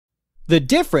The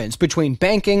difference between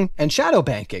banking and shadow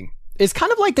banking is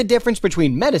kind of like the difference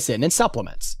between medicine and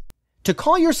supplements. To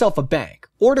call yourself a bank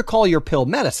or to call your pill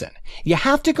medicine, you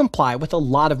have to comply with a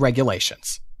lot of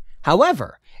regulations.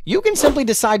 However, you can simply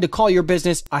decide to call your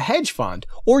business a hedge fund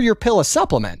or your pill a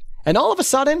supplement, and all of a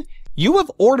sudden, you have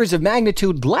orders of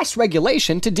magnitude less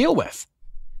regulation to deal with.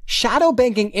 Shadow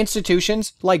banking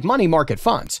institutions like money market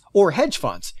funds or hedge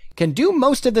funds can do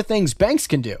most of the things banks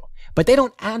can do, but they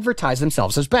don't advertise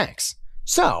themselves as banks.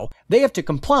 So, they have to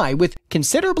comply with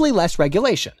considerably less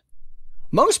regulation.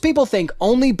 Most people think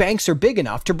only banks are big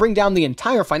enough to bring down the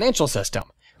entire financial system,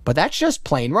 but that's just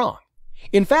plain wrong.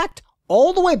 In fact,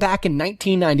 all the way back in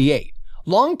 1998,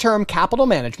 long-term capital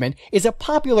management is a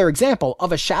popular example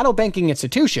of a shadow banking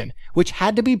institution which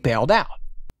had to be bailed out.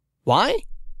 Why?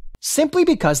 Simply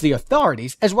because the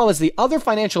authorities, as well as the other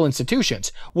financial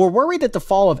institutions, were worried that the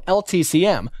fall of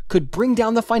LTCM could bring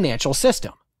down the financial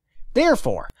system.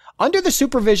 Therefore, under the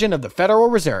supervision of the Federal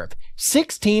Reserve,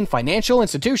 16 financial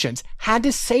institutions had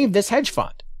to save this hedge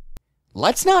fund.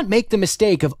 Let's not make the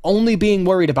mistake of only being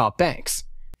worried about banks.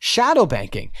 Shadow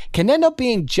banking can end up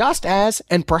being just as,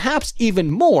 and perhaps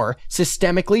even more,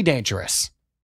 systemically dangerous.